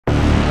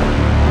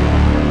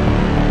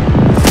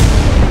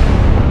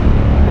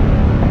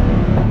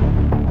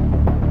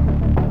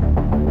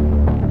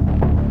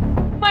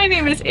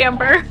name is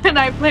Amber, and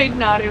I played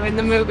Naru in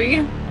the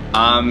movie.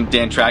 I'm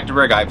Dan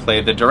Trachtenberg. I play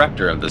the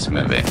director of this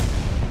movie.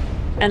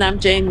 And I'm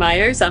JHANE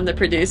Myers. I'm the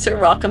producer.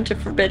 Welcome to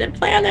Forbidden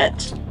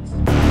Planet.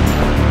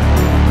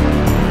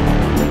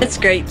 It's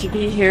great to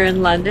be here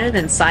in London,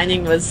 and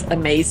signing was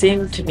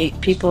amazing to meet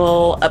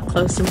people up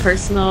close and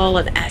personal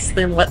and ask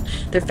them what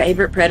their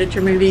favorite Predator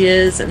movie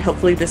is, and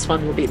hopefully this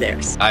one will be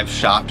theirs. I've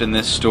shopped in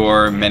this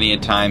store many a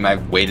time.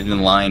 I've waited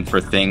in line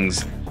for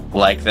things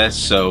like this,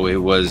 so it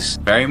was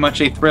very much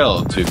a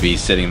thrill to be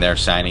sitting there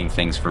signing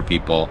things for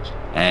people,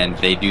 and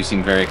they do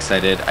seem very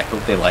excited. I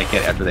hope they like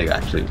it after they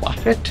actually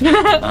watch it.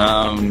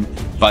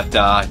 But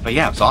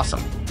yeah, it's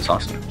awesome. It's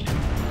awesome.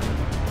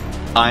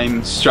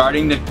 I'm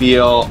starting to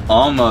feel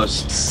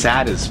almost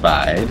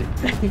satisfied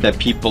that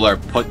people are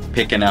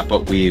picking up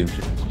what we've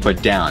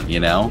put down,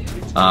 you know?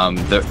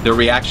 The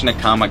reaction at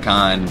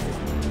Comic-Con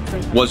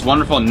was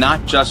wonderful,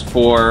 not just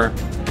for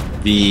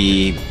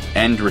the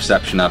end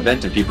reception of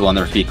it and people on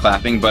their feet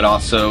clapping, but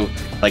also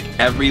like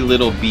every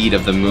little beat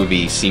of the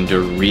movie seemed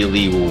to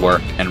really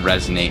work and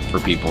resonate for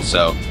people.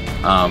 So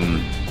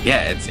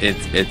yeah,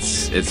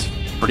 it's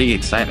pretty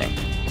exciting.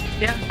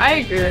 Yeah, I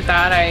agree with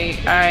that.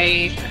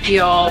 I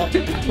feel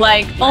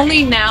like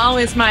only now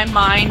is my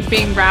mind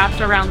being wrapped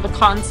around the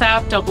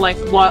concept of like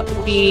what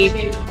we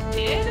did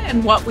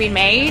and what we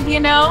made,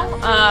 you know,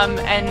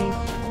 and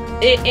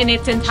in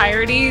its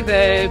entirety,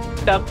 the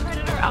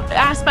Predator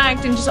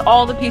aspect and just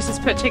all the pieces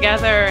put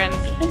together. And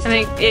I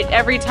think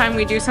every time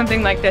we do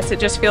something like this, it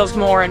just feels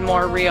more and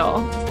more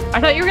real. I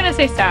thought you were gonna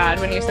say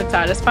sad when you said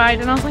satisfied,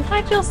 and I was like,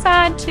 I feel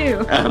sad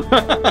too.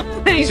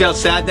 You feel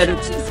sad that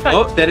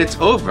it's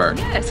over.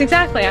 Yes,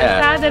 exactly. I'm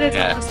sad that it's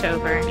almost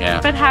over.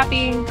 Yeah. But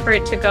happy for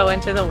it to go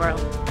into the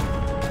world.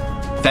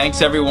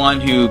 Thanks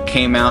everyone who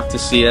came out to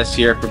see us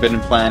here at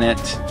Forbidden Planet.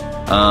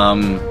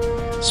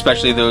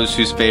 Especially those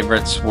whose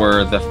favorites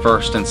were the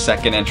first and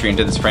second entry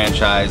into this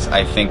franchise.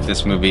 I think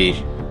this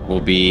movie will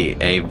be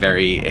a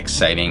very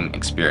exciting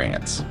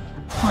experience.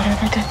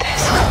 Whatever did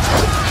this,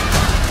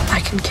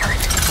 I can kill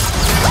it.